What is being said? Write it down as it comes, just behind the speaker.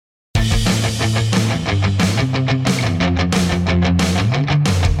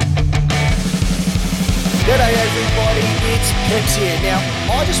Peps here. Now,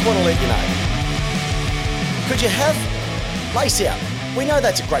 I just want to let you know, could you have Lace Out? We know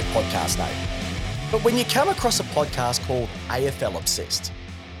that's a great podcast name. But when you come across a podcast called AFL Obsessed,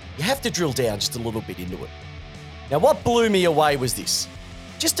 you have to drill down just a little bit into it. Now, what blew me away was this.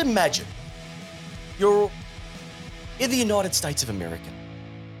 Just imagine you're in the United States of America.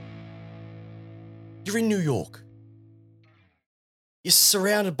 You're in New York. You're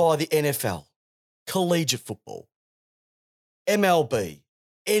surrounded by the NFL, collegiate football, MLB,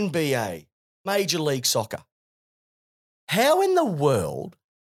 NBA, Major League Soccer. How in the world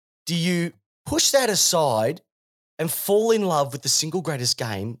do you push that aside and fall in love with the single greatest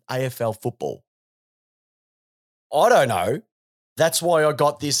game, AFL football? I don't know. That's why I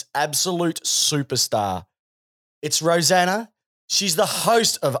got this absolute superstar. It's Rosanna. She's the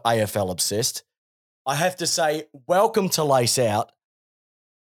host of AFL Obsessed. I have to say, welcome to Lace Out.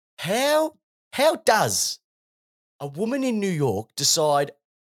 How does a woman in New York decide,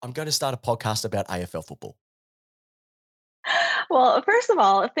 I'm going to start a podcast about AFL football? Well, first of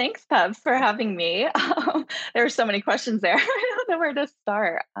all, thanks, Peps, for having me. There are so many questions there. I don't know where to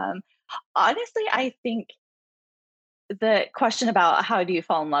start. Honestly, I think the question about how do you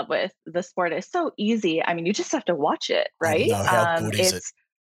fall in love with the sport is so easy. I mean, you just have to watch it, I right? know. How good is it? It's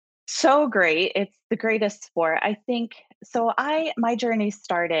so great. It's the greatest sport. I think so. My journey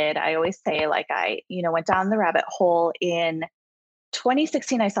started, I always say, like went down the rabbit hole in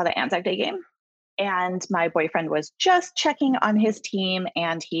 2016. I saw the Anzac Day game. And my boyfriend was just checking on his team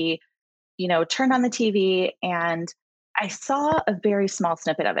and he, turned on the TV and I saw a very small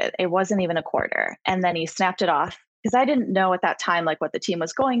snippet of it. It wasn't even a quarter. And then he snapped it off because I didn't know at that time, like what the team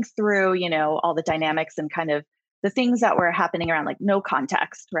was going through, all the dynamics and kind of the things that were happening around, like no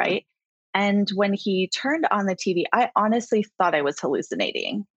context. Right. And when he turned on the TV, I honestly thought I was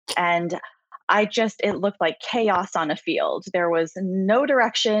hallucinating. And it looked like chaos on a field. There was no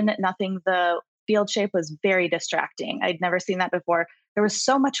direction, nothing. The field shape was very distracting. I'd never seen that before. There was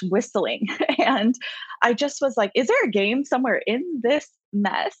so much whistling. And I just was like, is there a game somewhere in this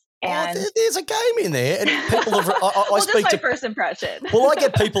mess? And there's a game in there. And people have, well, just my first impression. Well, I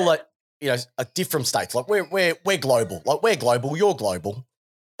get people that, are different states. Like we're global. Like we're global, you're global.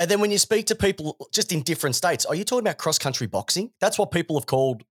 And then when you speak to people just in different states, are you talking about cross-country boxing? That's what people have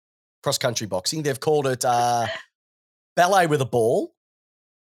called cross-country boxing. They've called it ballet with a ball,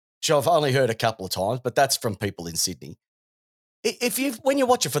 which I've only heard a couple of times, but that's from people in Sydney. When you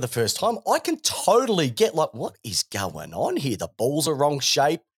watch it for the first time, I can totally get like, what is going on here? The balls are wrong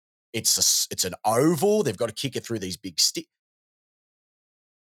shape. It's an oval. They've got to kick it through these big sticks.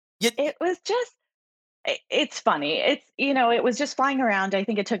 It was just, it's funny. It was just flying around. I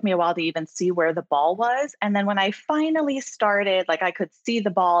think it took me a while to even see where the ball was. And then when I finally started, like I could see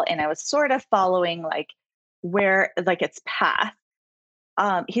the ball and I was sort of following like where, like its path.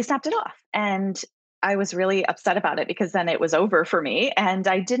 He snapped it off and I was really upset about it because then it was over for me and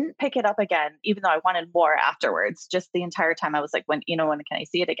I didn't pick it up again, even though I wanted more afterwards. Just the entire time I was like, when can I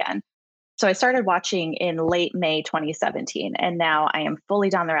see it again? So I started watching in late May 2017 and now I am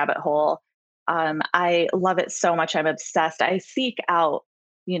fully down the rabbit hole. I love it so much. I'm obsessed. I seek out,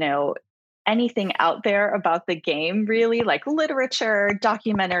 anything out there about the game, really, like literature,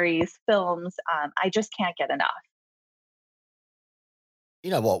 documentaries, films. I just can't get enough. You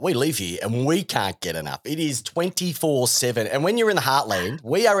know what? We live here and we can't get enough. It is 24/7. And when you're in the heartland,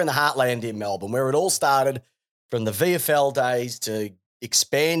 we are in the heartland in Melbourne, where it all started from the VFL days to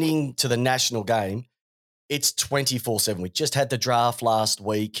expanding to the national game. It's 24/7. We just had the draft last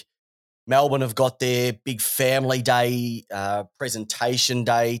week. Melbourne have got their big family day, presentation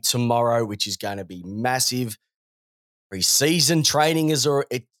day tomorrow, which is going to be massive. Pre-season training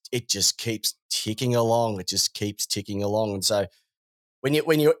it just keeps ticking along. It just keeps ticking along. And so when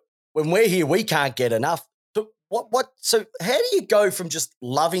we're here, we can't get enough. So how do you go from just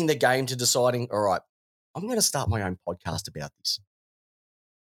loving the game to deciding, all right, I'm going to start my own podcast about this?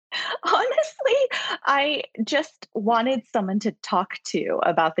 Honestly, I just wanted someone to talk to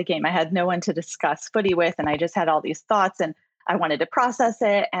about the game. I had no one to discuss footy with, and I just had all these thoughts and I wanted to process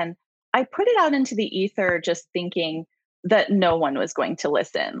it. And I put it out into the ether just thinking that no one was going to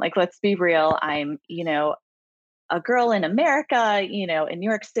listen. Like, let's be real. I'm, a girl in America, in New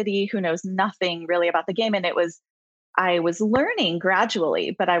York City who knows nothing really about the game. And I was learning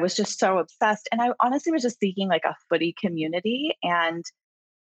gradually, but I was just so obsessed. And I honestly was just seeking like a footy community. And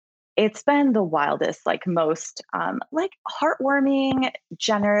it's been the wildest, like most like heartwarming,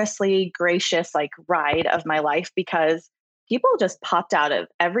 generously gracious like ride of my life because people just popped out of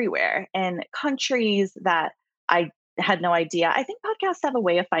everywhere and countries that I had no idea. I think podcasts have a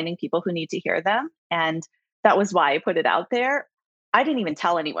way of finding people who need to hear them. And that was why I put it out there. I didn't even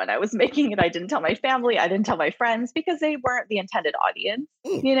tell anyone I was making it. I didn't tell my family. I didn't tell my friends because they weren't the intended audience.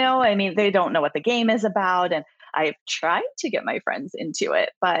 Mm. I mean, they don't know what the game is about. And I've tried to get my friends into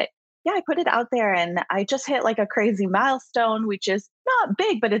it, but yeah, I put it out there and I just hit like a crazy milestone, which is not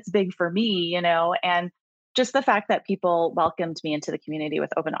big, but it's big for me. And just the fact that people welcomed me into the community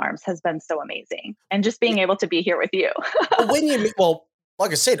with open arms has been so amazing. And just being able to be here with you. Well,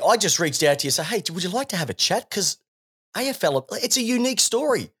 like I said, I just reached out to you, say, hey, would you like to have a chat? Because AFL, it's a unique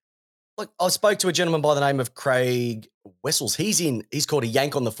story. Like I spoke to a gentleman by the name of Craig Wessels. He's called A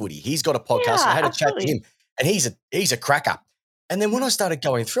Yank on the Footy. He's got a podcast, and I Yeah, had a chat to absolutely. him, and he's a cracker. And then when I started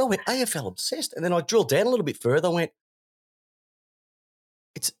going through, I went AFL obsessed, and then I drilled down a little bit further. I went,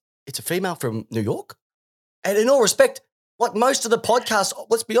 it's a female from New York, and in all respect, like most of the podcasts,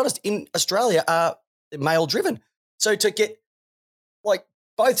 let's be honest, in Australia are male driven. So to get like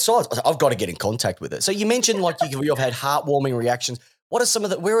both sides, I've got to get in contact with it. So you mentioned like you've had heartwarming reactions. Where are some of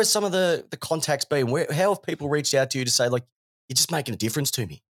the contacts been? How have people reached out to you to say like you're just making a difference to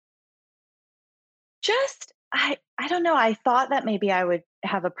me? Just I don't know, I thought that maybe I would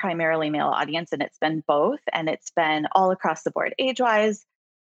have a primarily male audience, and it's been both, and it's been all across the board age-wise,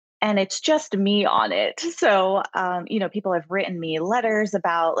 and it's just me on it. So, people have written me letters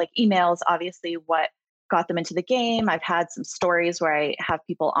about like emails, obviously, what got them into the game. I've had some stories where I have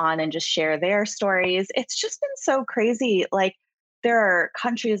people on and just share their stories. It's just been so crazy. Like, there are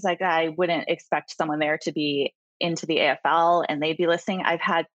countries like I wouldn't expect someone there to be into the AFL and they'd be listening. I've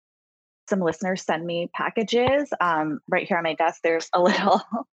had some listeners send me packages. Right here on my desk, there's a little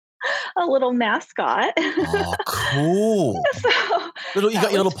a little mascot. Oh, cool. So You got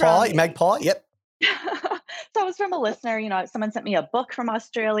that your was little pie, from magpie. Yep. so it was from a listener. Someone sent me a book from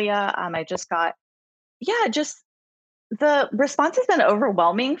Australia. I just got, yeah, just the response has been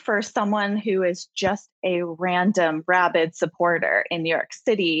overwhelming for someone who is just a random rabid supporter in New York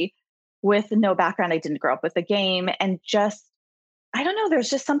City with no background. I didn't grow up with the game, and just I don't know, there's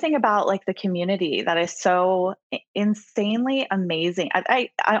just something about like the community that is so insanely amazing. I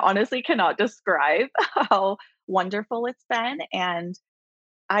honestly cannot describe how wonderful it's been. And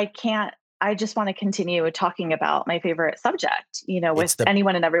I can't, I just want to continue talking about my favorite subject, with It's the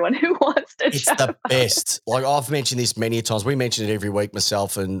anyone and everyone who wants to It's chat the about it. best. Like I've mentioned this many times. We mention it every week,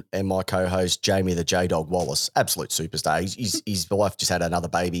 myself and my co-host Jamie the J Dog Wallace, absolute superstar. His wife just had another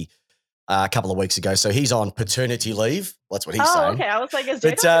baby a couple of weeks ago, so he's on paternity leave. That's what he's Oh, saying. okay. I was like, is J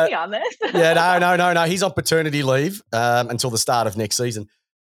But Dog going to be on this? yeah, no. He's on paternity leave until the start of next season.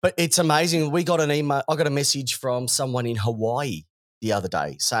 But it's amazing. We got an email. I got a message from someone in Hawaii the other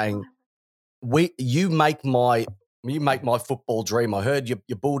day saying, you make my football dream. I heard your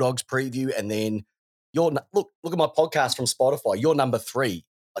Bulldogs preview, and then look at my podcast from Spotify. You're number 3.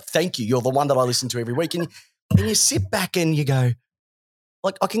 Thank you. You're the one that I listen to every week. And you sit back and you go,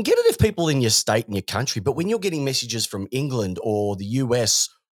 like, I can get it if people in your state and your country, but when you're getting messages from England or the US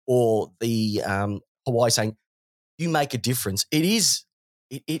or the Hawaii saying you make a difference,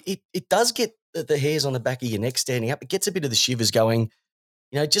 it does get the hairs on the back of your neck standing up. It gets a bit of the shivers going.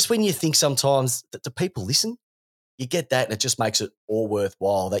 Just when you think sometimes that the people listen, you get that, and it just makes it all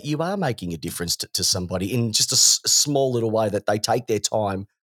worthwhile that you are making a difference to somebody in just a small little way, that they take their time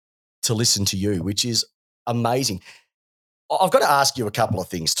to listen to you, which is amazing. I've got to ask you a couple of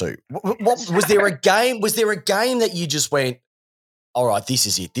things too. What was there a Sure. game? Was there a game that you just went, all right, this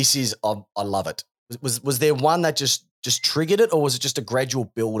is it. I love it. Was there one that just triggered it, or was it just a gradual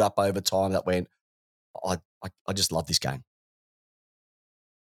build up over time that went, I just love this game?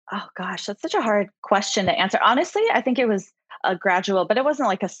 Oh gosh, that's such a hard question to answer. Honestly, I think it was a gradual, but it wasn't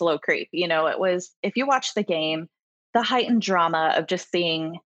like a slow creep. It was, if you watch the game, the heightened drama of just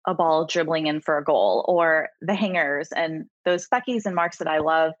seeing a ball dribbling in for a goal, or the hangers and those Beckies and marks that I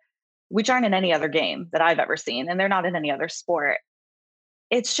love, which aren't in any other game that I've ever seen, and they're not in any other sport.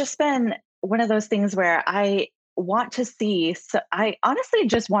 It's just been one of those things where I want to see, so I honestly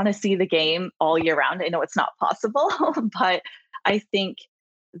just want to see the game all year round. I know it's not possible, but I think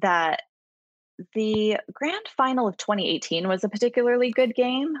that the grand final of 2018 was a particularly good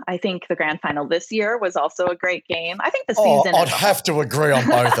game. I think the grand final this year was also a great game. I think the Oh, season I'd as a whole. have to agree on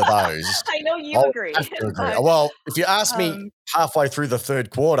both of those. I know I you would agree, have to agree. but Well, if you asked me um, halfway through the third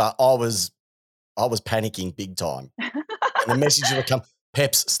quarter, I was panicking big time. And the message would come,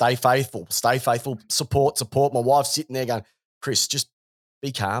 Peps, stay faithful, support. My wife's sitting there going, Chris, just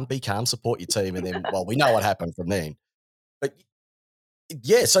be calm, support your team. And then, well, we know what happened from then. But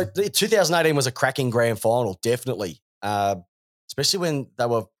yeah, so 2018 was a cracking grand final, definitely. Especially when they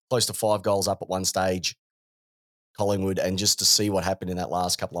were close to 5 goals up at one stage, Collingwood, and just to see what happened in that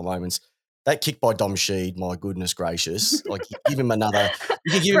last couple of moments. That kick by Dom Sheed, my goodness gracious. Like, you give him another,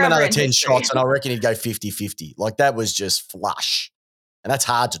 you could give him Forever another in 10 history. shots and I reckon he'd go 50-50. Like, that was just flush. And that's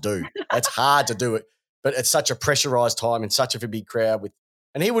hard to do. That's hard to do it. But it's such a pressurized time and such a big crowd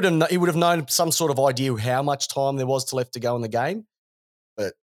and he would have known some sort of idea how much time there was left to go in the game.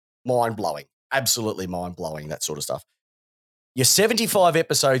 But mind-blowing. Absolutely mind-blowing, that sort of stuff. You're 75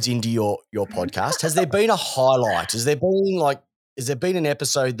 episodes into your podcast. Has there been a highlight? Has there been an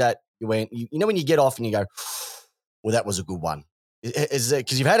episode that you went, you know, when you get off and you go, well, that was a good one? Is it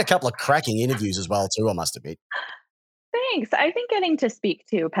because you've had a couple of cracking interviews as well too, I must admit. Thanks. I think getting to speak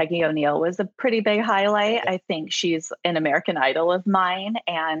to Peggy O'Neill was a pretty big highlight. I think she's an American Idol of mine.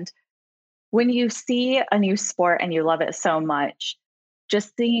 And when you see a new sport and you love it so much,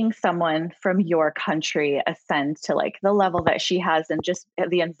 just seeing someone from your country ascend to like the level that she has and just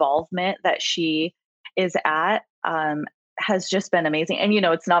the involvement that she is at has just been amazing. And,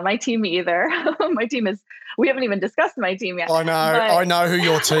 it's not my team either. My team we haven't even discussed my team yet. I know who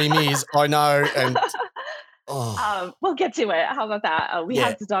your team is. I know. And we'll get to it. How about that? We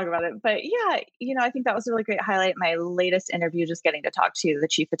have to talk about it. But yeah, I think that was a really great highlight. My latest interview, just getting to talk to the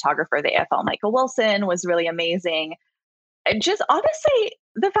chief photographer of the AFL, Michael Wilson, was really amazing. And just honestly,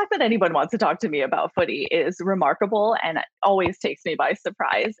 the fact that anyone wants to talk to me about footy is remarkable and it always takes me by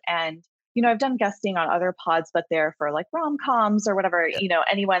surprise. And, I've done guesting on other pods, but they're for like rom-coms or whatever,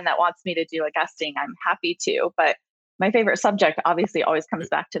 anyone that wants me to do a guesting, I'm happy to. But my favorite subject obviously always comes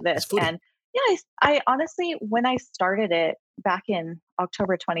back to this. And yeah, I honestly, when I started it back in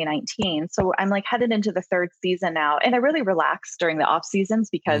October 2019, so I'm like headed into the third season now, and I really relax during the off seasons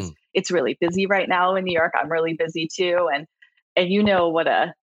because it's really busy right now in New York. I'm really busy too, and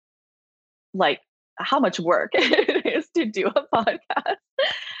what how much work it is to do a podcast,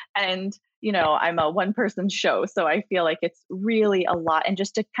 and I'm a one person show, so I feel like it's really a lot, and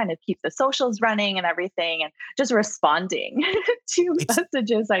just to kind of keep the socials running and everything, and just responding to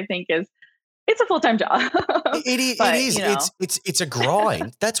messages, I think it's a full-time job. It is. It's a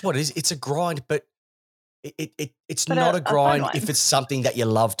grind. That's what it is. It's a grind, but it's not a grind if it's something that you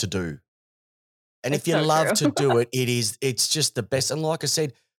love to do. And if you love to do it, it's just the best. And like I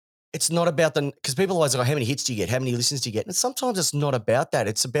said, it's not about because people always go, how many hits do you get? How many listens do you get? And sometimes it's not about that.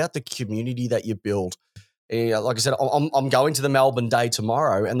 It's about the community that you build. Like I said, I'm going to the Melbourne Day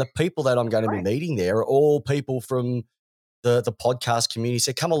tomorrow, and the people that I'm going to be meeting there are all people from the podcast community.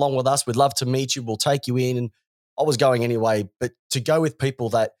 So come along with us. We'd love to meet you. We'll take you in. And I was going anyway, but to go with people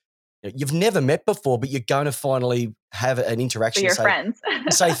that you've never met before, but you're going to finally have an interaction. For your friends.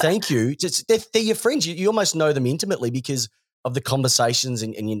 Say thank you. They're your friends. You almost know them intimately because of the conversations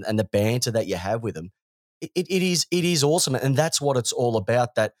and the banter that you have with them. It is awesome. And that's what it's all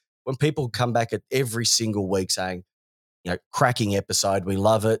about, that when people come back at every single week saying, cracking episode, we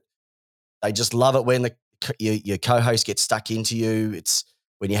love it. They just love it when your co-host gets stuck into you. It's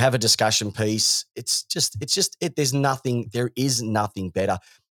when you have a discussion piece. There is nothing better.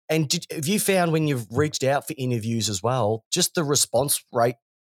 And have you found when you've reached out for interviews as well, just the response rate?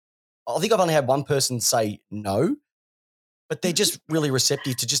 I think I've only had one person say no, but they're just really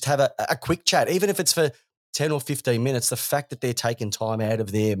receptive to just have a quick chat, even if it's for 10 or 15 minutes. The fact that they're taking time out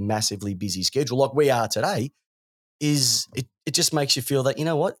of their massively busy schedule, like we are today, it just makes you feel that, you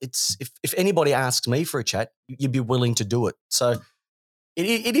know what, it's if anybody asks me for a chat, you'd be willing to do it. So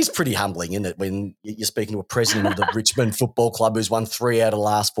it is pretty humbling, isn't it, when you're speaking to a president of the Richmond Football Club who's won 3 out of the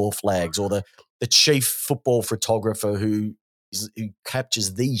last 4 flags, or the chief football photographer who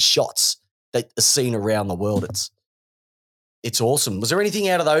captures these shots that are seen around the world. It's awesome. Was there anything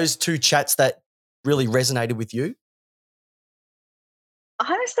out of those 2 chats that really resonated with you?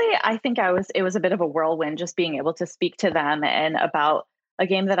 Honestly, I think it was a bit of a whirlwind just being able to speak to them and about a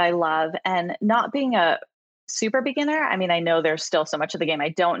game that I love, and not being a super beginner. I mean, I know there's still so much of the game I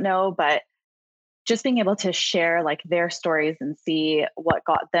don't know, but just being able to share like their stories and see what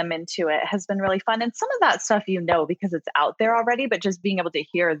got them into it has been really fun. And some of that stuff, because it's out there already, but just being able to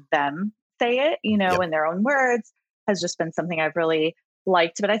hear them say it, in their own words has just been something I've really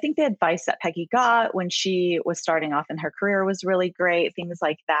liked. But I think the advice that Peggy got when she was starting off in her career was really great, things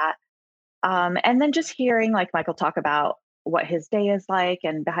like that. And then just hearing like Michael talk about what his day is like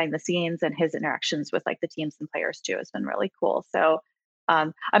and behind the scenes and his interactions with like the teams and players too has been really cool. So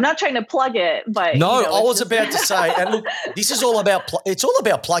I'm not trying to plug it, but no, I was about to say, and look, this is all about it's all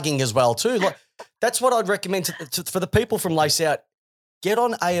about plugging as well too. Like that's what I'd recommend for the people from Lace Out. Get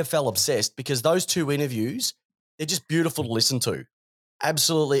on AFL Obsessed, because those 2 interviews, they're just beautiful to listen to.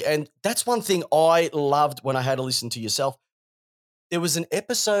 Absolutely. And that's one thing I loved when I had to listen to yourself. There was an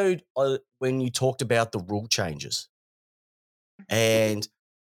episode when you talked about the rule changes, and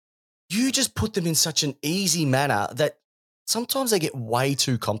you just put them in such an easy manner that sometimes they get way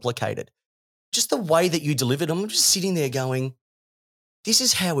too complicated. Just the way that you delivered them, I'm just sitting there going, this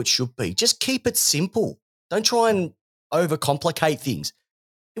is how it should be. Just keep it simple. Don't try and overcomplicate things.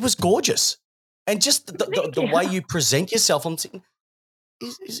 It was gorgeous. And just the way you present yourself, I'm thinking,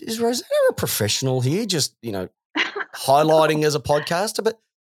 is Rosanna a professional here? Just, highlighting as a podcaster, but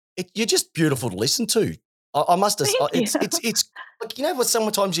you're just beautiful to listen to. I must have. It's like, what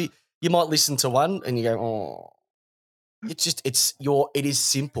sometimes you might listen to one and you go, oh, it is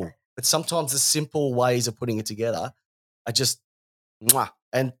simple. But sometimes the simple ways of putting it together are just mwah.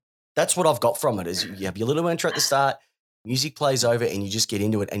 And that's what I've got from it is you have your little intro at the start, music plays over and you just get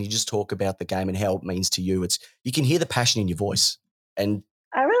into it and you just talk about the game and how it means to you. You can hear the passion in your voice. And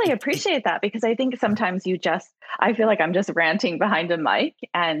I really appreciate that because I think sometimes I feel like I'm just ranting behind a mic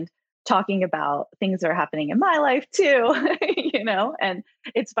and talking about things that are happening in my life too, and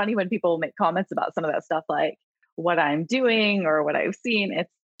it's funny when people make comments about some of that stuff, like what I'm doing or what I've seen. It's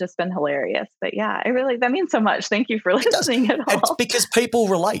just been hilarious. But yeah, that means so much. Thank you for listening at all. It's because people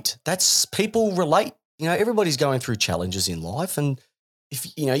relate. People relate. Everybody's going through challenges in life. And if,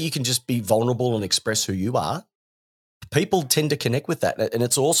 you can just be vulnerable and express who you are, people tend to connect with that. And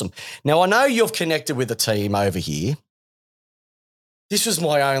it's awesome. Now, I know you've connected with a team over here. This was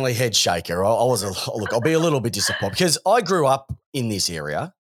my only head shaker. I'll be a little bit disappointed because I grew up in this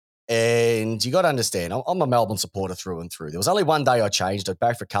area. And you got to understand, I'm a Melbourne supporter through and through. There was only one day I changed. I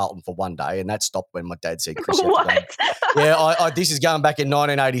backed for Carlton for one day, and that stopped when my dad said, Chris, you have to go. Yeah, this is going back in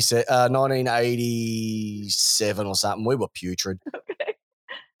 1987 or something. We were putrid. Okay.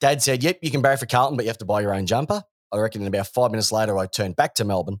 Dad said, yep, you can back for Carlton, but you have to buy your own jumper. I reckon about 5 minutes later, I turned back to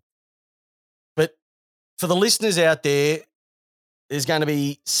Melbourne. But for the listeners out there, there's going to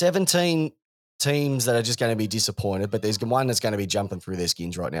be 17 teams that are just going to be disappointed, but there's one that's going to be jumping through their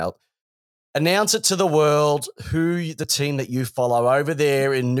skins right now. Announce it to the world who the team that you follow over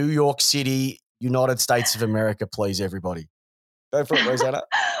there in New York City, United States of America, please, everybody. Go for it, Rosanna.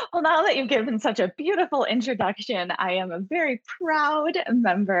 Well, now that you've given such a beautiful introduction, I am a very proud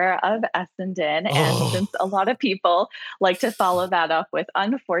member of Essendon. And since a lot of people like to follow that up with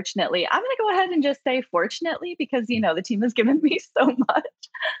unfortunately, I'm going to go ahead and just say fortunately, because, the team has given me so much.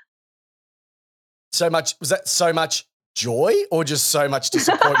 So much, was that so much joy or just so much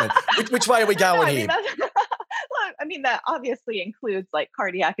disappointment? which way are we going here? That obviously includes like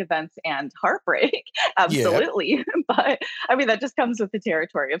cardiac events and heartbreak. Absolutely. Yeah. But that just comes with the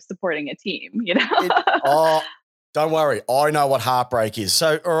territory of supporting a team, Don't worry. I know what heartbreak is.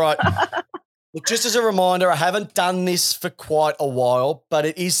 So, all right. Look, just as a reminder, I haven't done this for quite a while, but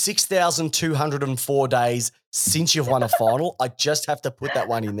it is 6,204 days since you've won a final. I just have to put that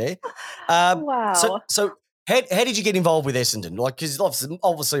one in there. Wow. So how did you get involved with Essendon? Like, because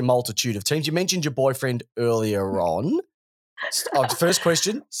obviously a multitude of teams. You mentioned your boyfriend earlier on. First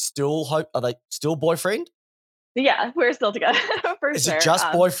question, are they still boyfriend? Yeah, we're still together for Is sure. It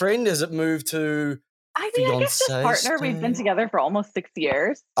just boyfriend? Does it move to I guess just partner. We've been together for almost 6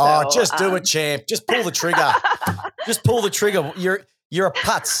 years. So, just do it, champ. Just pull the trigger. Just pull the trigger. You're a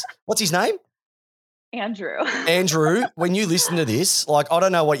putz. What's his name? Andrew, when you listen to this, like, I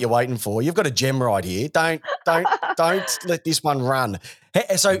don't know what you're waiting for. You've got a gem right here. Don't let this one run.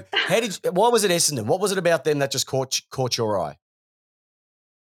 So why was it Essendon? What was it about them that just caught your eye?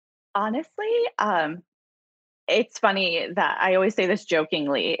 Honestly, it's funny that I always say this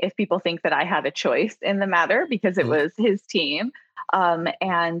jokingly, if people think that I had a choice in the matter because it was his team.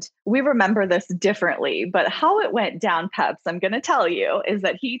 And we remember this differently, but how it went down, Peps, I'm going to tell you, is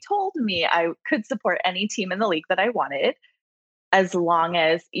that he told me I could support any team in the league that I wanted, as long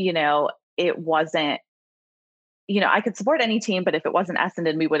as, it wasn't, I could support any team, but if it wasn't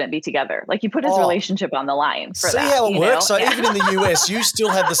Essendon, we wouldn't be together. Like, he put his relationship on the line for that. See how it works? So even in the US, you still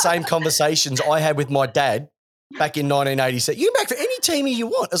have the same conversations I had with my dad back in 1987. You can back for any team you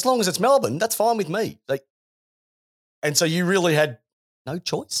want, as long as it's Melbourne. That's fine with me. And so you really had no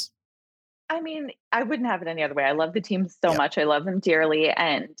choice? I wouldn't have it any other way. I love the team so much. I love them dearly.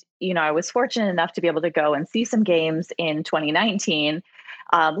 And, I was fortunate enough to be able to go and see some games in 2019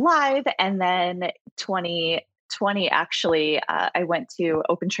 live. And then 2020, actually, I went to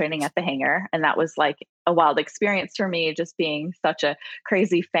open training at the Hangar. And that was like a wild experience for me, just being such a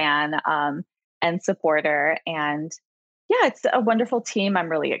crazy fan and supporter. And yeah, it's a wonderful team. I'm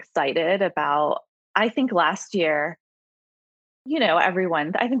really excited about. I think last year,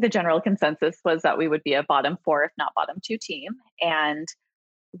 I think the general consensus was that we would be a bottom 4, if not bottom 2 team. And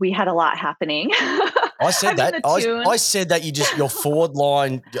we had a lot happening. I said that. I said that your forward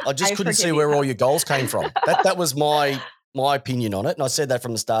line, I just couldn't see where all your goals came from. That was my my opinion on it, and I said that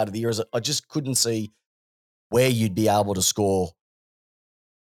from the start of the year, is I just couldn't see where you'd be able to score.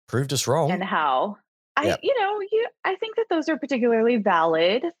 Proved us wrong. And how. Yeah. I think that those are particularly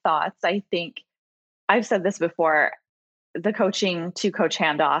valid thoughts. I think I've said this before, the coaching to coach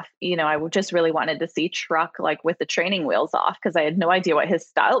handoff, I just really wanted to see Truck like with the training wheels off because I had no idea what his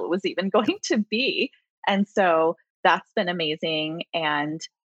style was even going to be. And so that's been amazing. And,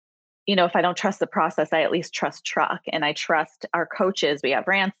 if I don't trust the process, I at least trust Truck and I trust our coaches. We have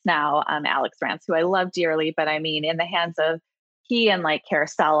Rance now, Alex Rance, who I love dearly, but I mean, in the hands of he and like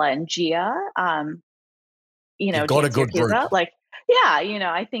Carousella and Gia, You've got a Jan good group. Siracusa, like,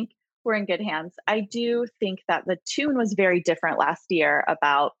 yeah, I think we're in good hands. I do think that the tune was very different last year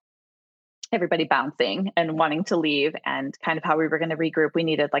about everybody bouncing and wanting to leave and kind of how we were going to regroup. We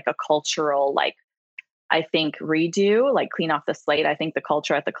needed like a cultural, like, I think redo, like clean off the slate. I think the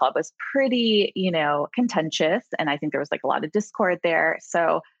culture at the club was pretty, contentious. And I think there was like a lot of discord there.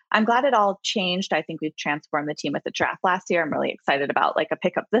 So I'm glad it all changed. I think we've transformed the team with the draft last year. I'm really excited about like a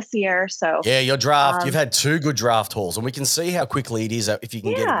pickup this year. So yeah, your draft, you've had 2 good draft hauls, and we can see how quickly it is if you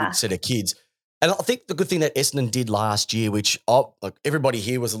can get a good set of kids. And I think the good thing that Essendon did last year, which like everybody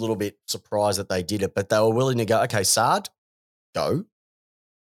here was a little bit surprised that they did it, but they were willing to go, okay, Sard, go.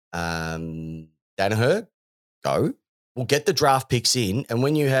 Danaher, go. We'll get the draft picks in. And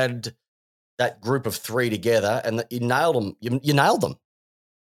when you had that group of 3 together and you nailed them, you nailed them.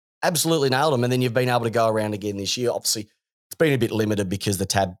 Absolutely nailed them. And then you've been able to go around again this year. Obviously, it's been a bit limited because the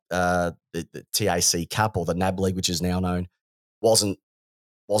the TAC Cup or the NAB League, which is now known, wasn't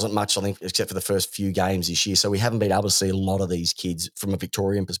much, I think, except for the first few games this year. So we haven't been able to see a lot of these kids from a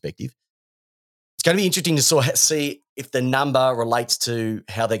Victorian perspective. It's going to be interesting to sort of see if the number relates to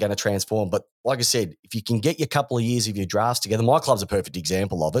how they're going to transform. But like I said, if you can get your couple of years of your drafts together, my club's a perfect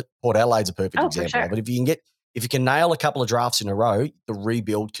example of it. Port Adelaide's a perfect example of it. If you can nail a couple of drafts in a row, the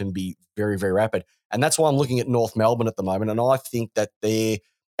rebuild can be very, very rapid. And that's why I'm looking at North Melbourne at the moment. And I think that they're,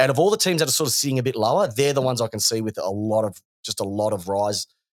 out of all the teams that are sort of sitting a bit lower, they're the ones I can see with a lot of rise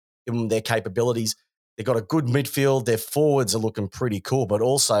in their capabilities. They've got a good midfield. Their forwards are looking pretty cool, but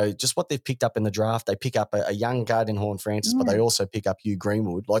also just what they've picked up in the draft. They pick up a young guard in Horn Francis, but they also pick up Hugh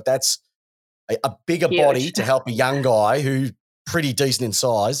Greenwood. Like that's a bigger body to help a young guy who's pretty decent in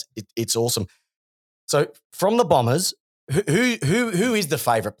size. It's awesome. So from the Bombers, who is the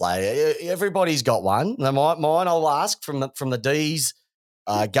favourite player? Everybody's got one. Now, mine I'll ask from the D's.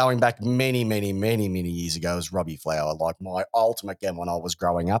 Going back many, many, many, many years ago is Robbie Flower, like my ultimate game when I was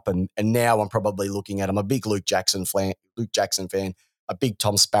growing up. And now I'm probably looking at him, a big Luke Jackson fan, a big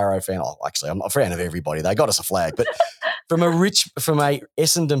Tom Sparrow fan. Oh, actually, I'm a fan of everybody. They got us a flag. But from a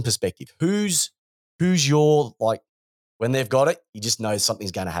Essendon perspective, who's your, like, when they've got it, you just know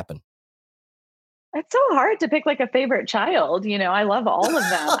something's going to happen. It's so hard to pick like a favorite child. I love all of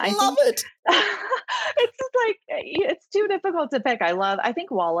them. I love it. It's just like, it's too difficult to pick. I think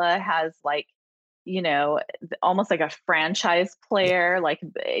Walla has like, almost like a franchise player. Like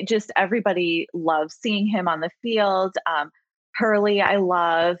just everybody loves seeing him on the field. Hurley, I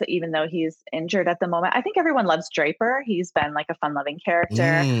love, even though he's injured at the moment. I think everyone loves Draper. He's been like a fun-loving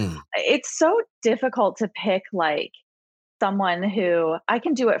character. It's so difficult to pick like someone who I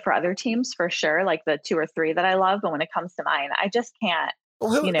can do it for other teams for sure, like the 2 or 3 that I love. But when it comes to mine, I just can't,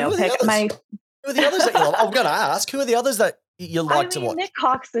 pick my. Who are the others that you love? I'm going to ask, who are the others that you like to watch? Nick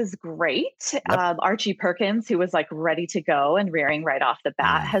Cox is great. Yep. Archie Perkins, who was like ready to go and rearing right off the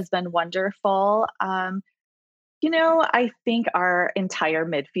bat, has been wonderful. I think our entire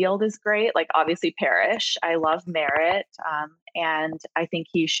midfield is great. Like obviously Parrish, I love Merritt, and I think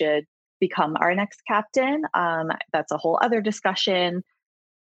he should become our next captain. That's a whole other discussion.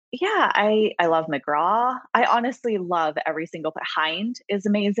 Yeah, I love McGraw. I honestly love every single Hind is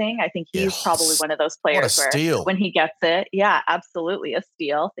amazing. I think he's probably one of those players where when he gets it, yeah, absolutely a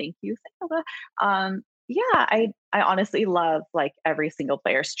steal. Thank you, Silva. I honestly love like every single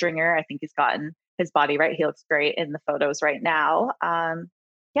player. Stringer, I think he's gotten his body right. He looks great in the photos right now.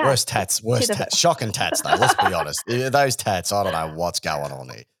 Worst tats. Shocking tats, though. Let's be honest. Those tats, I don't know what's going on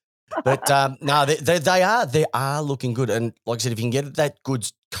there. But no, they are looking good. And like I said, if you can get that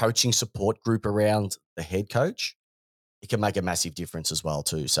good coaching support group around the head coach, it can make a massive difference as well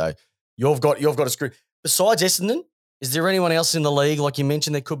too. So you've got a screw. Besides Essendon, is there anyone else in the league? Like you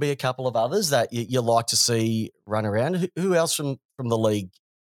mentioned, there could be a couple of others that you like to see run around. Who else from the league?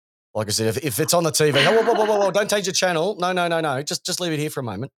 Like I said, if it's on the TV, whoa, don't change the channel. No. Just leave it here for a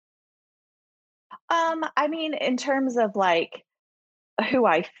moment. I mean, in terms of like who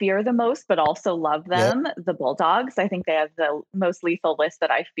I fear the most, but also love Yep. them, the Bulldogs. I think they have the most lethal list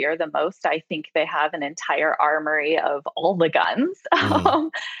that I fear the most. I think they have an entire armory of all the guns. Mm.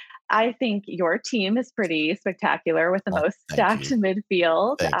 I think your team is pretty spectacular with the Oh, most thank stacked you.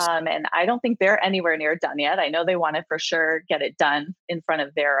 midfield. Thanks. And I don't think they're anywhere near done yet. I know they want to for sure get it done in front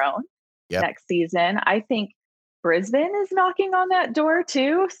of their own Yep. next season. I think Brisbane is knocking on that door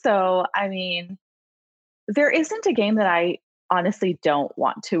too. So, I mean, there isn't a game that I honestly don't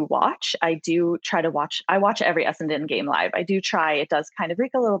want to watch. I do try to watch. I watch every Essendon game live. I do try. It does kind of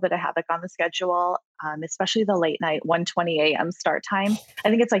wreak a little bit of havoc on the schedule, especially the late night 1:20 a.m. start time. I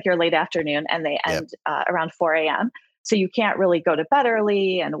think it's like your late afternoon, and they Yep. end around 4 a.m. So you can't really go to bed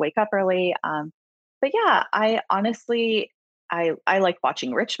early and wake up early. But yeah, I honestly. I like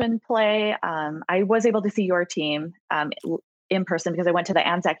watching Richmond play. I was able to see your team in person because I went to the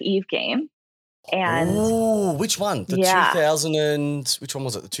Anzac Eve game, and Oh, which one? The yeah, 2000 and which one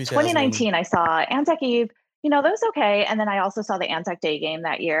was it? The 2000 and 2019, I saw Anzac Eve. That was okay. And then I also saw the Anzac Day game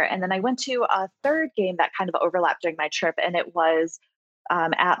that year. And then I went to a third game that kind of overlapped during my trip, and it was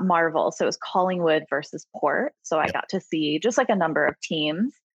at Marvel. So it was Collingwood versus Port. So I yep. got to see just like a number of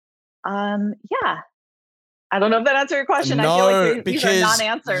teams. Yeah, I don't know if that answered your question. I feel like No, these are because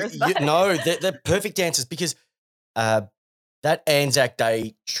non-answers, but no, they're perfect answers because uh, that Anzac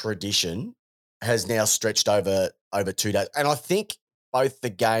Day tradition has now stretched over 2 days, and I think both the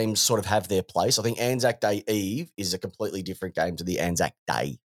games sort of have their place. I think Anzac Day Eve is a completely different game to the Anzac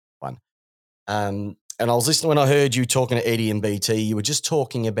Day one. And I was listening when I heard you talking to Eddie and BT. You were just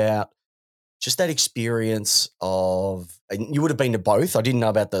talking about just that experience of, and you would have been to both. I didn't know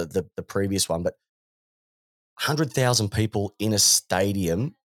about the previous one, but 100,000 people in a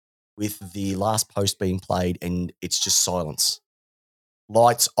stadium with the last post being played, and it's just silence.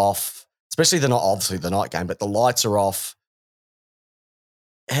 Lights off, especially obviously the night game, but the lights are off.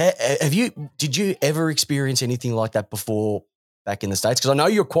 Did you ever experience anything like that before back in the States? Because I know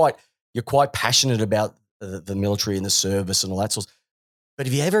you're quite passionate about the military and the service and all that sort. But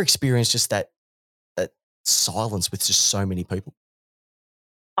have you ever experienced just that silence with just so many people?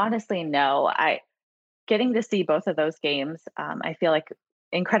 honestly, no. I getting to see both of those games, I feel like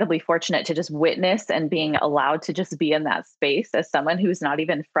incredibly fortunate to just witness and being allowed to just be in that space as someone who's not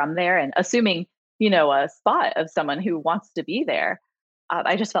even from there and assuming, a spot of someone who wants to be there.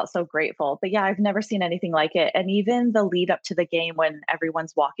 I just felt so grateful. But yeah, I've never seen anything like it. And even the lead up to the game when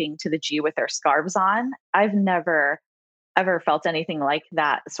everyone's walking to the G with their scarves on, I've never ever felt anything like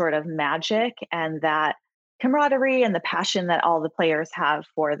that sort of magic and that camaraderie and the passion that all the players have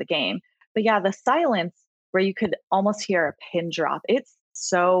for the game. But yeah, the silence where you could almost hear a pin drop, it's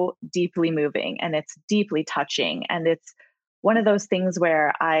so deeply moving and it's deeply touching. And it's one of those things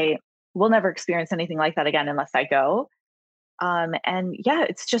where I will never experience anything like that again unless I go. And yeah,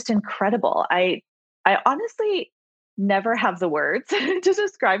 it's just incredible. I honestly never have the words to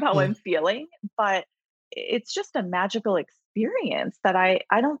describe how Mm. I'm feeling, but it's just a magical experience that I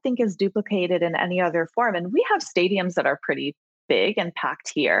don't think is duplicated in any other form. And we have stadiums that are pretty big and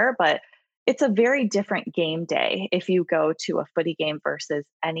packed here, but it's a very different game day if you go to a footy game versus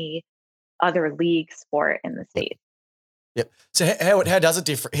any other league sport in the Yep. States. Yep. So how does it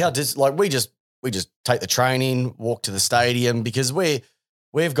differ? How does like we just take the train in, walk to the stadium because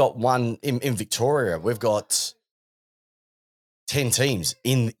we've got one in Victoria. We've got 10 teams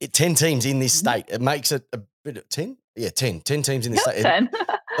in this Mhm. state. It makes it a bit of 10. Yeah, 10 teams in this Yep, state. 10.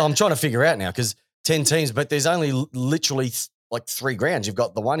 I'm trying to figure out now because 10 teams, but there's only literally like 3 grounds. You've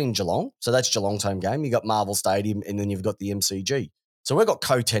got the one in Geelong, so that's Geelong's home game. You got Marvel Stadium, and then you've got the MCG. So we've got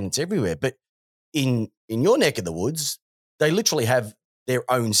co-tenants everywhere. But in your neck of the woods, they literally have their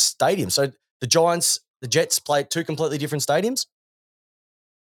own stadium. So the Jets play at 2 completely different stadiums.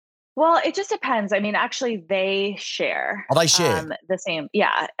 Well, it just depends. I mean, actually, they share Oh, they share. the same.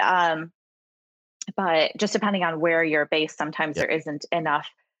 Yeah. But just depending on where you're based, sometimes there Yep. isn't enough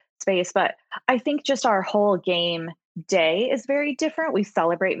space. But I think just our whole game day is very different. We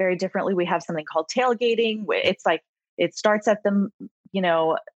celebrate very differently. We have something called tailgating. Yep. It's like it starts at the you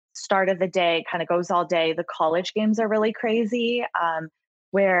know start of the day, kind of goes all day. The college games are really crazy,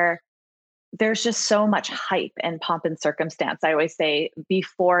 where there's just so much hype and pomp and circumstance. I always say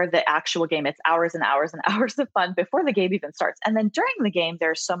before the actual game, it's hours and hours and hours of fun before the game even starts. And then during the game,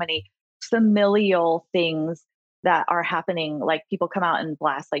 there's so many familial things that are happening. Like people come out and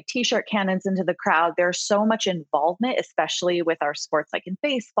blast like t-shirt cannons into the crowd. There's so much involvement, especially with our sports, like in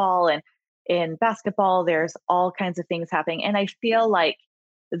baseball and in basketball. There's all kinds of things happening. And I feel like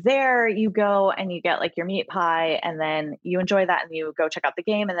there you go and you get like your meat pie and then you enjoy that and you go check out the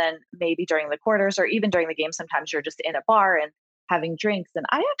game and then maybe during the quarters or even during the game sometimes you're just in a bar and having drinks. And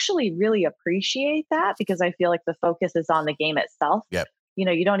I actually really appreciate that because I feel like the focus is on the game itself. Yep.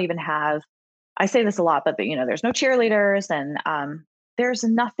 You don't even have, I say this a lot, but there's no cheerleaders and there's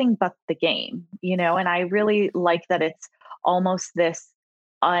nothing but the game, and I really like that it's almost this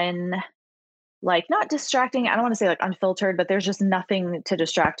like not distracting. I don't want to say like unfiltered, but there's just nothing to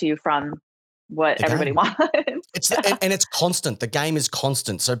distract you from what The everybody game. wants. And it's constant. The game is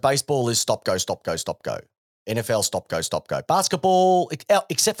constant. So baseball is stop, go, stop, go, stop, go. NFL stop, go, stop, go. Basketball,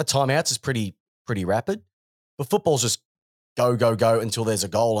 except for timeouts, is pretty rapid. But football's just go, go, go until there's a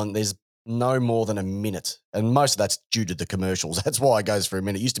goal, and there's no more than a minute. And most of that's due to the commercials. That's why it goes for a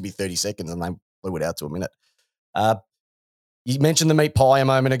minute. It used to be 30 seconds, and they blew it out to a minute. You mentioned the meat pie a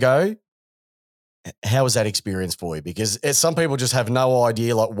moment ago. How was that experience for you? Because some people just have no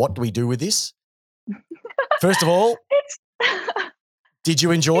idea, like, what do we do with this? First of all, It's did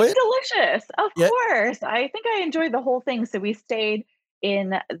you enjoy it? delicious. Of Yeah. course. I think I enjoyed the whole thing. So we stayed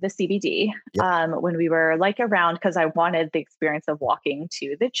in the CBD Yep. when we were like around because I wanted the experience of walking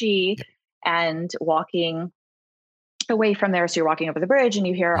to the G Yep. and walking away from there. So you're walking over the bridge and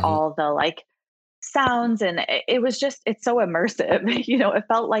you hear Mhm. all the like sounds and it was just it's so immersive. It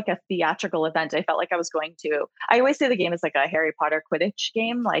felt like a theatrical event. I felt like I was going to I always say the game is like a Harry Potter Quidditch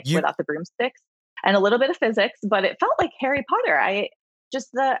game, like You without the broomsticks and a little bit of physics, but it felt like Harry Potter. I just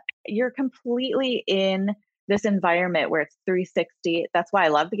the You're completely in this environment where it's 360. That's why I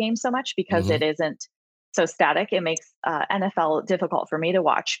love the game so much because Mhm. it isn't so static. It makes NFL difficult for me to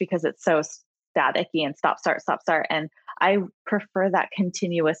watch because it's so staticky and stop start and I prefer that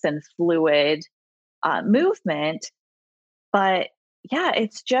continuous and fluid movement. But yeah,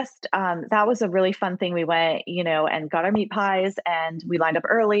 it's just that was a really fun thing. We went, and got our meat pies, and we lined up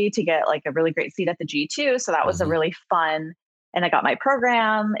early to get like a really great seat at the G2. So that was a Mhm. really fun. And I got my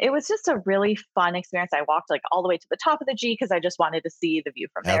program. It was just a really fun experience. I walked like all the way to the top of the G because I just wanted to see the view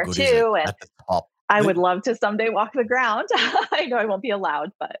from How there good is it? too. And At the top. I would love to someday walk the ground. I know I won't be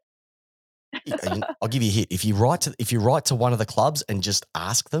allowed, but I'll give you a hit. If you write to one of the clubs and just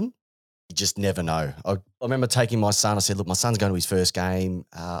ask them, you just never know. I remember taking my son. I said, "Look, my son's going to his first game.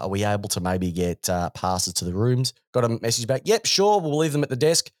 Are we able to maybe get passes to the rooms?" Got a message back. Yep, sure. We'll leave them at the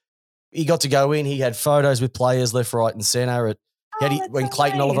desk. He got to go in. He had photos with players left, right, and centre. oh, that's When so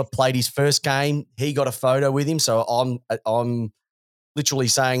Clayton Oliver nice. played his first game, he got a photo with him. So I'm literally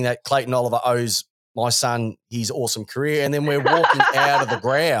saying that Clayton Oliver owes my son his awesome career. And then we're walking out of the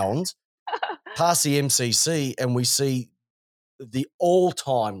ground past the MCC, and we see the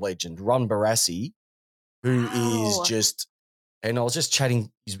all-time legend, Ron Barassi, who is Wow. just, and I was just chatting,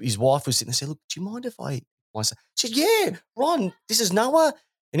 his wife was sitting there, said, "Look, do you mind if my son?" She said, "Yeah, Ron, this is Noah."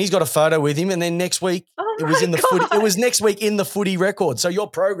 And he's got a photo with him. And then next week, Oh it was my in the footy. It was gosh. next week in the footy record. So your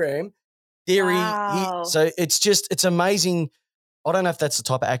program, Wow. so it's amazing. I don't know if that's the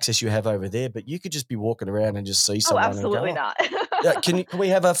type of access you have over there, but you could just be walking around and just see Oh, someone and go, absolutely "Oh, not. yeah, can we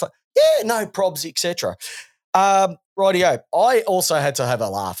have a yeah, no probs, etc." Rightio. I also had to have a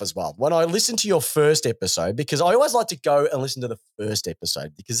laugh as well when I listened to your first episode because I always like to go and listen to the first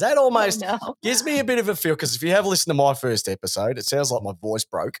episode because that Oh, almost no. gives me a bit of a feel. Because if you have listened to my first episode, it sounds like my voice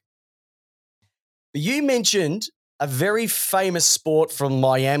broke. But you mentioned a very famous sport from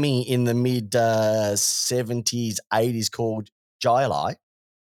Miami in the mid 70s, 80s called Jai.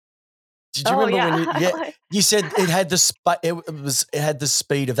 Did you Oh, remember when yeah. you? Yeah, you said it had it had the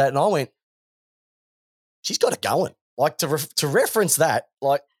speed of that, and I went, she's got it going. Like to reference that,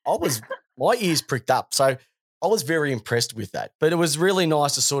 like my ears pricked up. So I was very impressed with that. But it was really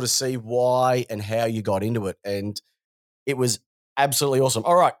nice to sort of see why and how you got into it, and it was absolutely awesome.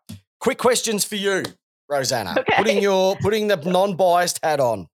 All right, quick questions for you, Rosanna. Putting Okay. the non-biased hat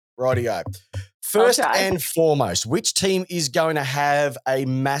on, rightio. I'll First try. and foremost, which team is going to have a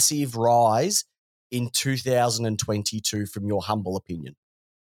massive rise in 2022 from your humble opinion?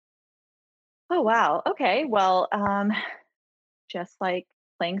 Oh, wow. Okay. Well, just like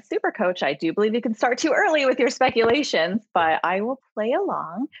playing super coach, I do believe you can start too early with your speculations, but I will play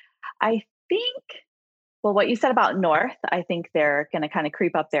along. I think, well, what you said about North, I think they're going to kind of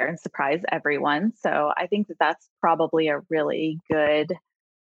creep up there and surprise everyone. So I think that that's probably a really good,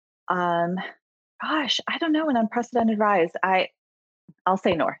 um, gosh, I don't know, an unprecedented rise. I'll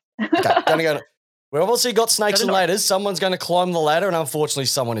say North. Okay, gonna go. We've obviously got Go snakes to and North. ladders. Someone's going to climb the ladder, and unfortunately,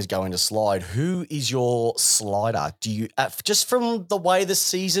 someone is going to slide. Who is your slider? Do you just from the way the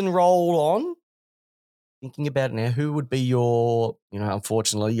season roll on? Thinking about it now, who would be your?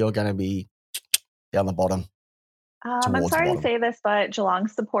 Unfortunately, you're going to be down the bottom, I'm towards the sorry to bottom. say this, but Geelong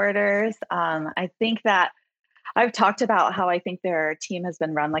supporters, I think that I've talked about how I think their team has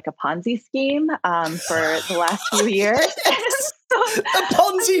been run like a Ponzi scheme for the last few years. And Yes. The I'm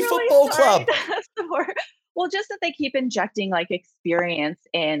Ponzi really Football sorry Club. to well, just that they keep injecting like experience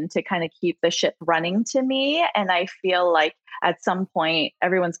in to kind of keep the ship running to me. And I feel like at some point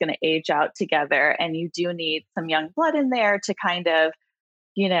everyone's going to age out together, and you do need some young blood in there to kind of,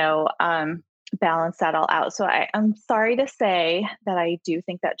 you know, balance that all out. So I'm sorry to say that I do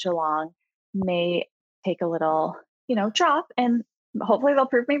think that Geelong may take a little, drop, and hopefully they'll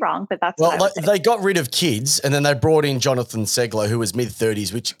prove me wrong, but that's what Well, I would say. they got rid of kids and then they brought in Jonathan Segler, who was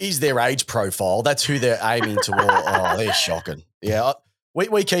mid-30s, which is their age profile. That's who they're aiming toward. Oh, they're shocking. Yeah,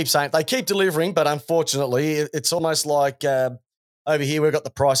 we keep saying they keep delivering, but unfortunately, it's almost like over here we've got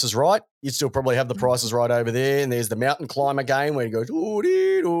the prices right. You'd still probably have the prices right over there. And there's the mountain climber game where he goes,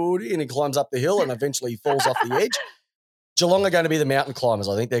 oodie, oodie, and he climbs up the hill and eventually he falls off the edge. Geelong are going to be the mountain climbers.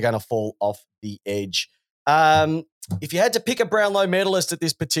 I think they're going to fall off the edge. If you had to pick a Brownlow medalist at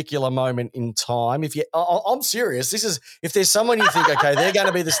this particular moment in time, I'm serious. This is if there's someone you think, okay, they're going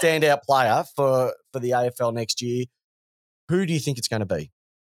to be the standout player for the AFL next year. Who do you think it's going to be?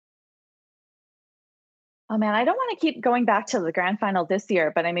 Oh man, I don't want to keep going back to the grand final this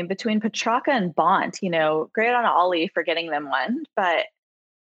year, but I mean, between Petrarca and Bont, great on Ollie for getting them one, but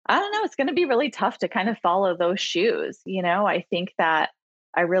I don't know. It's going to be really tough to kind of follow those shoes. I think that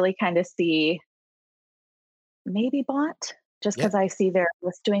I really kind of see maybe Bont just Yep. because I see their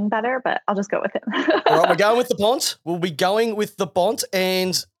list doing better, but I'll just go with him. All right, we're going with the Bont. We'll be going with the Bont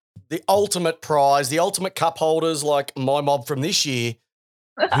and the ultimate prize, the ultimate cup holders like my mob from this year.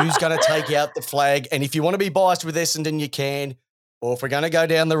 Who's going to take out the flag? And if you want to be biased with Essendon, you can. Or if we're going to go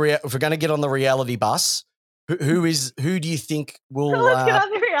down if we're going to get on the reality bus, who do you think will Let's get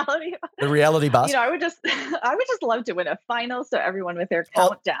on the reality. The reality bus? I would just love to win a final so everyone with their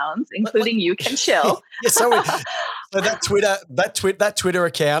countdowns, including you, can chill. Yeah, so that Twitter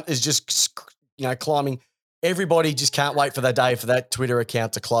account is just climbing. Everybody just can't wait for the day for that Twitter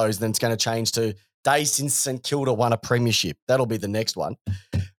account to close. Then it's going to change to day since St Kilda won a premiership. That'll be the next one.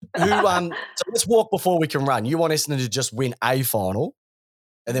 So let's walk before we can run. You want Essendon to just win a final,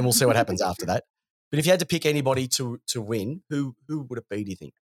 and then we'll see what happens after that. But if you had to pick anybody to win, who would it be, do you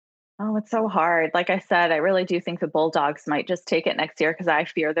think? Oh, it's so hard. Like I said, I really do think the Bulldogs might just take it next year because I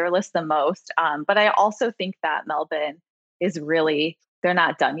fear their list the most. But I also think that Melbourne is really, they're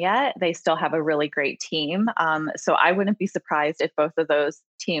not done yet. They still have a really great team. So I wouldn't be surprised if both of those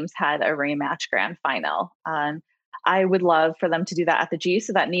teams had a rematch grand final. I would love for them to do that at the G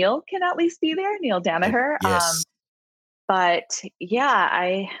so that Neil can at least be there, Neil Danaher. Yes. But yeah,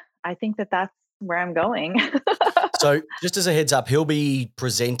 I think that that's where I'm going. So just as a heads up, he'll be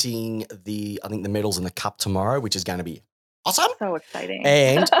presenting the medals in the cup tomorrow, which is going to be awesome. So exciting.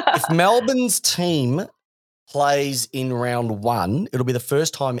 And if Melbourne's team plays in round one, it'll be the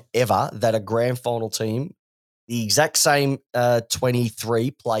first time ever that a grand final team, the exact same 23,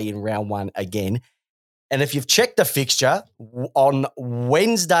 play in round one again. And if you've checked the fixture, on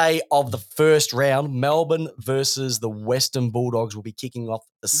Wednesday of the first round, Melbourne versus the Western Bulldogs will be kicking off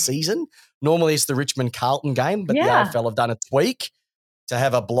the season. Normally it's the Richmond Carlton game, but the AFL have done a tweak to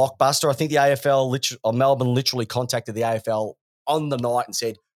have a blockbuster. I think the AFL, Melbourne literally contacted the AFL on the night and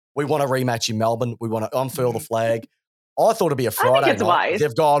said, we want a rematch in Melbourne. We want to unfurl the flag. I thought it'd be a Friday night. Wise.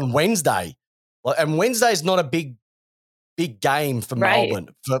 They've gone Wednesday. And Wednesday's not a big game for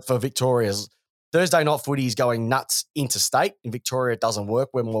Melbourne, for Victoria's. Thursday night footy is going nuts interstate. In Victoria, it doesn't work.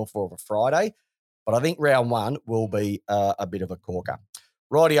 We're more for a Friday. But I think round one will be a bit of a corker.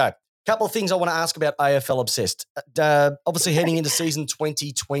 Rightio. Couple of things I want to ask about AFL Obsessed. Obviously, heading into season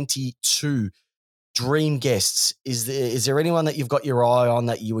 2022, dream guests. Is there anyone that you've got your eye on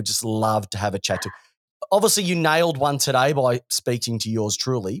that you would just love to have a chat to? Obviously, you nailed one today by speaking to yours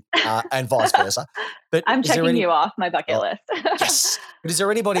truly, and vice versa. But I'm checking you off my bucket list. Yes. But is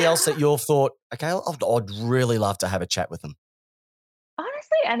there anybody else that you've thought, okay, I'd really love to have a chat with them?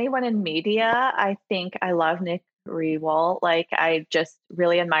 Honestly, anyone in media. I think I love Nick Rewalt. Like, I just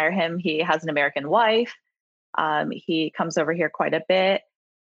really admire him. He has an American wife. He comes over here quite a bit.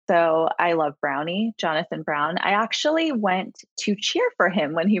 So I love Brownie, Jonathan Brown. I actually went to cheer for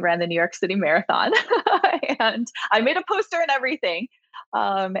him when he ran the New York City Marathon. And I made a poster and everything.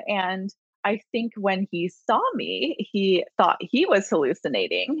 And I think when he saw me, he thought he was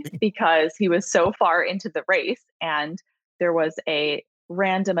hallucinating because he was so far into the race and there was a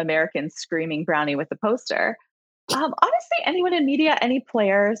random American screaming Brownie with the poster. Honestly, anyone in media, any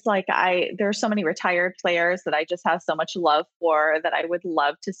players, there are so many retired players that I just have so much love for that I would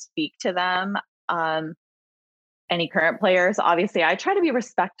love to speak to them. Any current players, obviously, I try to be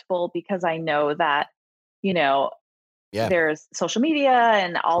respectful because I know that, there's social media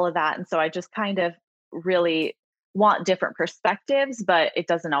and all of that. And so I just kind of really want different perspectives, but it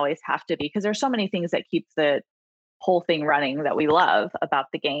doesn't always have to be, because there's so many things that keep the whole thing running that we love about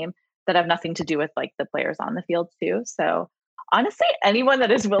the game that have nothing to do with like the players on the field too. So honestly, anyone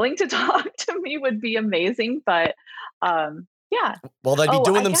that is willing to talk to me would be amazing. But yeah. Well, they'd be Oh,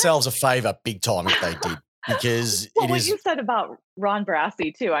 doing I guess. themselves a favor big time if they did, because Well, it what is. you said about Ron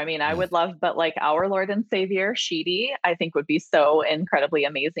Barassi too. I mean, I Mm, would love, but like our Lord and Savior Sheedy, I think would be so incredibly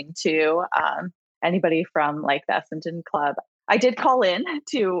amazing too. Anybody from like the Essendon Club, I did call in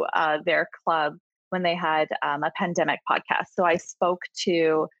to their club when they had a pandemic podcast. So I spoke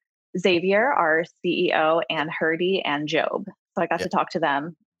to Xavier, our CEO, and Herdy and Job. So I got yeah, to talk to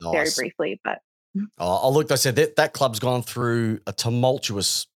them very nice. briefly. But Look, I said that club's gone through a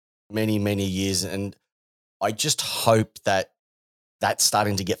tumultuous many, many years, and I just hope that that's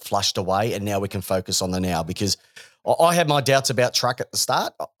starting to get flushed away, and now we can focus on the now, because I had my doubts about Truck at the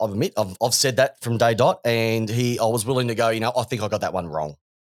start. I'll admit, I've said that from day dot, and I was willing to go, I think I got that one wrong.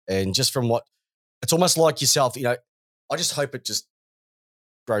 And just from what, it's almost like yourself, I just hope it just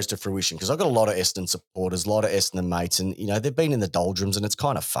grows to fruition, because I've got a lot of Essendon supporters, a lot of Essendon mates, and, they've been in the doldrums, and it's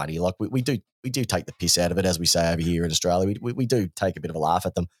kind of funny. Like we do take the piss out of it, as we say over here in Australia. We do take a bit of a laugh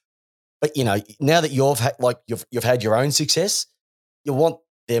at them. But, now that you've had your own success, you want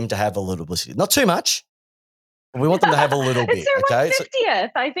them to have a little bit, not too much. We want them to have a little it's bit, their okay? So,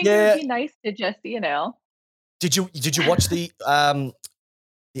 150th. I think it would yeah. be nice to just, Did you watch the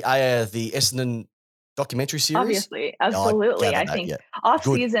Essendon documentary series? obviously, Yeah, I absolutely. gathered I that. think Yeah, off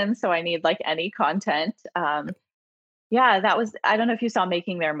good. season, so I need like any content. Yeah, that was, I don't know if you saw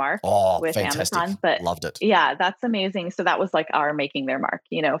Making Their Mark Oh, with fantastic! Amazon, but Loved it. yeah, that's amazing. So that was like our Making Their Mark,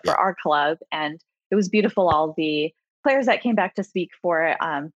 Yeah, for our club. And it was beautiful. All the players that came back to speak for it.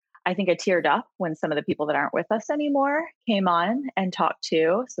 I think I teared up when some of the people that aren't with us anymore came on and talked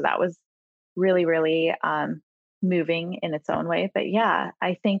too. So that was really, really moving in its own way. But yeah,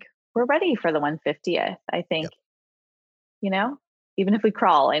 I think we're ready for the 150th. I yeah. think, you know, even if we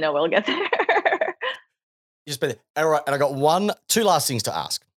crawl, I know we'll get there. Just been all right. And I got two last things to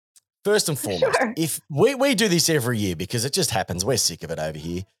ask. First and foremost, Sure. if we do this every year because it just happens, we're sick of it over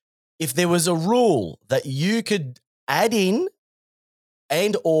here. If there was a rule that you could add in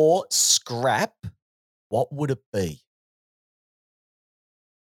and or scrap, what would it be?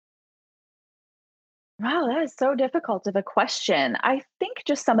 Wow, that is so difficult of a question. I think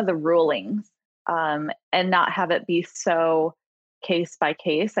just some of the rulings, and not have it be so case by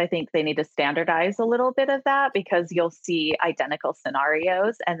case. I think they need to standardize a little bit of that, because you'll see identical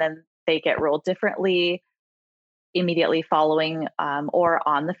scenarios and then they get ruled differently immediately following, or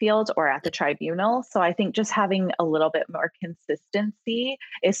on the field or at the Yep, tribunal. So I think just having a little bit more consistency,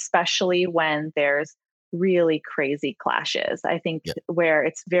 especially when there's really crazy clashes. I think yep, where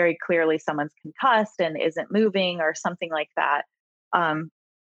it's very clearly someone's concussed and isn't moving or something like that. Um,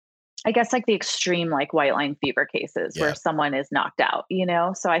 I guess like the extreme like white line fever cases where yeah. someone is knocked out.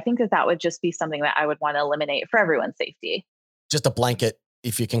 So I think that that would just be something that I would want to eliminate for everyone's safety. Just a blanket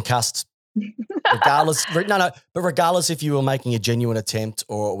if you're concussed, regardless. No, no, but regardless if you were making a genuine attempt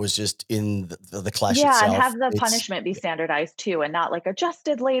or it was just in the clash Yeah, and itself, have the it's punishment be standardized too, and not like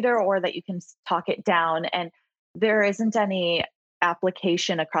adjusted later, or that you can talk it down. And there isn't any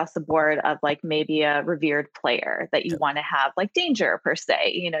application across the board of like maybe a revered player that you yeah. want to have like danger per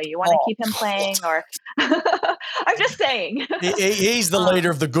se. You want to Oh, keep him God. playing, or I'm just saying. He's the leader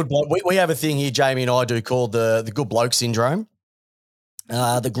um, of the good bloke. We have a thing here, Jamie and I do, called the good bloke syndrome.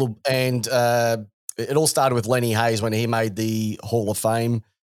 It all started with Lenny Hayes when he made the Hall of Fame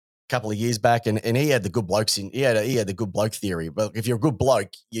a couple of years back, and he had the good blokes in. He had the good bloke theory. But if you're a good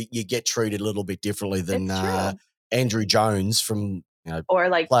bloke, you get treated a little bit differently than it's true. Andrew Jones from Or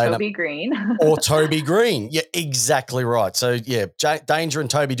like playing up, Toby Green. or Toby Green. Yeah, exactly right. So yeah, Danger and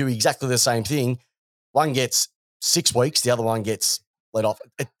Toby do exactly the same thing. One gets 6 weeks, the other one gets let off.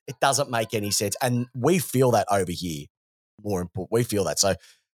 It doesn't make any sense, and we feel that over here. More important, we feel that. So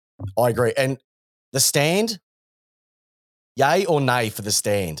I agree. And the stand, yay or nay for the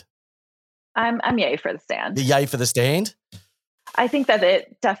stand? I'm yay for the stand. The yay for the stand? I think that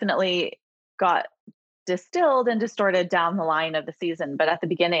it definitely got distilled and distorted down the line of the season. But at the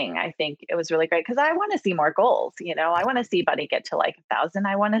beginning, I think it was really great because I want to see more goals. I want to see Buddy get to like 1,000.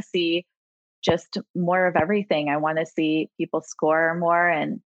 I want to see just more of everything. I want to see people score more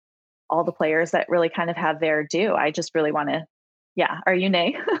and all the players that really kind of have their due. I just really want to. Yeah. Are you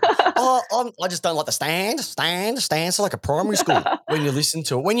nay? I just don't like the stand. It's like a primary school when you listen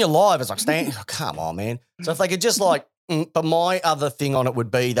to it. When you're live, it's like stand. Oh, come on, man. So if they could just but my other thing on it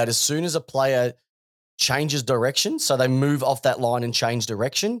would be that as soon as a player changes direction, so they move off that line and change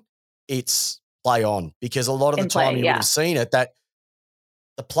direction, it's play on, because a lot of the time you would have seen it that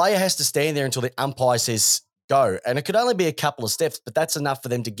the player has to stand there until the umpire says go. And it could only be a couple of steps, but that's enough for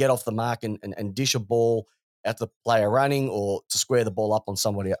them to get off the mark and dish a ball at the player running or to square the ball up on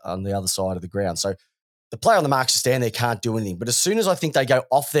somebody on the other side of the ground. So the player on the mark should stand there, can't do anything. But as soon as I think they go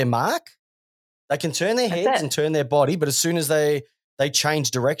off their mark, they can turn their heads and turn their body. But as soon as they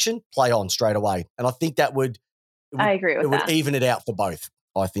change direction, play on straight away. And I think I agree with that. It would even it out for both,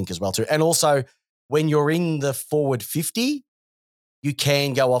 I think, as well too. And also, when you're in the forward 50, you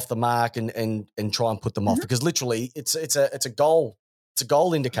can go off the mark and try and put them off, because literally it's a goal. It's a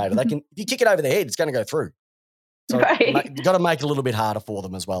goal indicator. They can, if you kick it over their head, it's going to go through. So you've got to make it a little bit harder for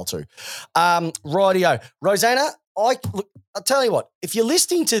them as well too. Rightio. Rosanna, I'll tell you what, if you're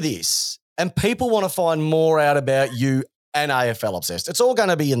listening to this and people want to find more out about you and AFL Obsessed, it's all going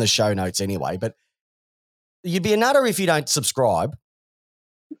to be in the show notes anyway, but you'd be a nutter if you don't subscribe.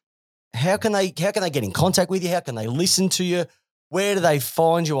 How can they get in contact with you? How can they listen to you? Where do they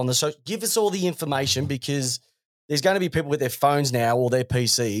find you on the show? Give us all the information, because there's going to be people with their phones now or their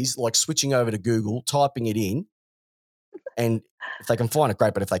PCs like switching over to Google, typing it in. And if they can find it,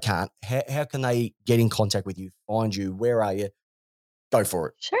 great. But if they can't, how can they get in contact with you, find you? Where are you? Go for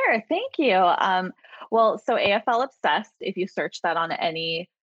it. Sure. Thank you. Well, so AFL Obsessed, if you search that on any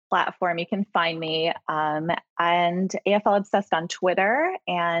platform, you can find me. And AFL Obsessed on Twitter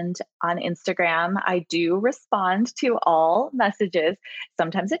and on Instagram. I do respond to all messages.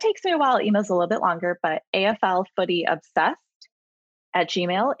 Sometimes it takes me a while. Email's a little bit longer, but AFL Footy Obsessed at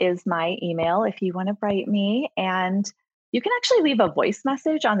Gmail is my email if you want to write me. And you can actually leave a voice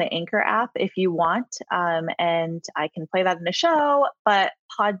message on the Anchor app if you want, and I can play that in the show, but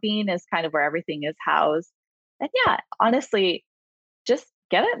Podbean is kind of where everything is housed. And yeah, honestly, just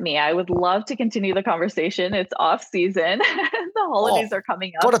get at me. I would love to continue the conversation. It's off season. The holidays are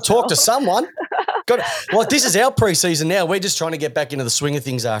coming up. Got to talk to someone. Well, this is our preseason now. We're just trying to get back into the swing of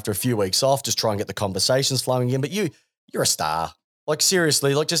things after a few weeks off, just try and get the conversations flowing again. But you're a star. Like,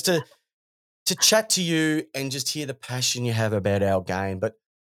 seriously, like, just to chat to you and just hear the passion you have about our game, but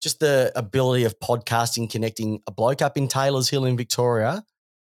just the ability of podcasting, connecting a bloke up in Taylor's Hill in Victoria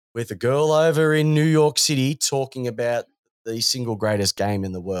with a girl over in New York City talking about the single greatest game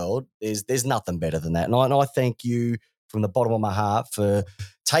in the world. There's nothing better than that. And I thank you from the bottom of my heart for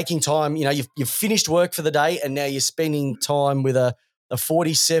taking time. You know, you've finished work for the day and now you're spending time with a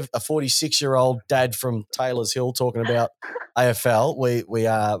 46-year-old dad from Taylor's Hill talking about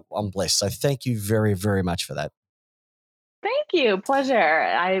AFL. I'm blessed. So thank you very, very much for that. Thank you. Pleasure.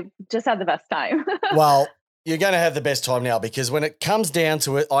 I just had the best time. Well, you're going to have the best time now, because when it comes down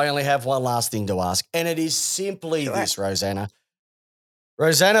to it, I only have one last thing to ask, and it is simply this, Rosanna.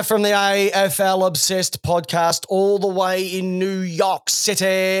 Rosanna from the AFL Obsessed podcast, all the way in New York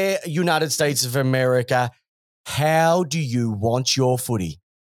City, United States of America. How do you want your footy?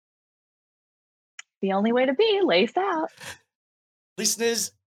 The only way to be, lace out.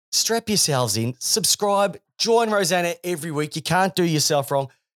 Listeners, strap yourselves in, subscribe, join Rosanna every week. You can't do yourself wrong.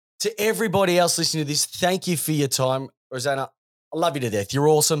 To everybody else listening to this, thank you for your time. Rosanna, I love you to death. You're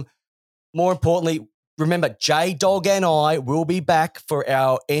awesome. More importantly, remember, J-Dog and I will be back for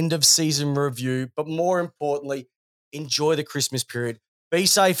our end of season review. But more importantly, enjoy the Christmas period. Be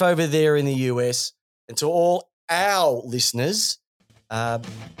safe over there in the US. And to all our listeners,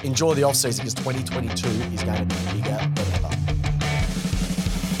 enjoy the off-season, because 2022 is going to be bigger than ever.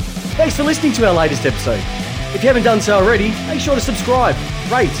 Thanks for listening to our latest episode. If you haven't done so already, make sure to subscribe,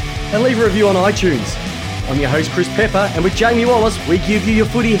 rate, and leave a review on iTunes. I'm your host, Chris Pepper, and with Jamie Wallace, we give you your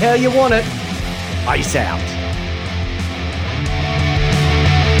footy how you want it. Peace out.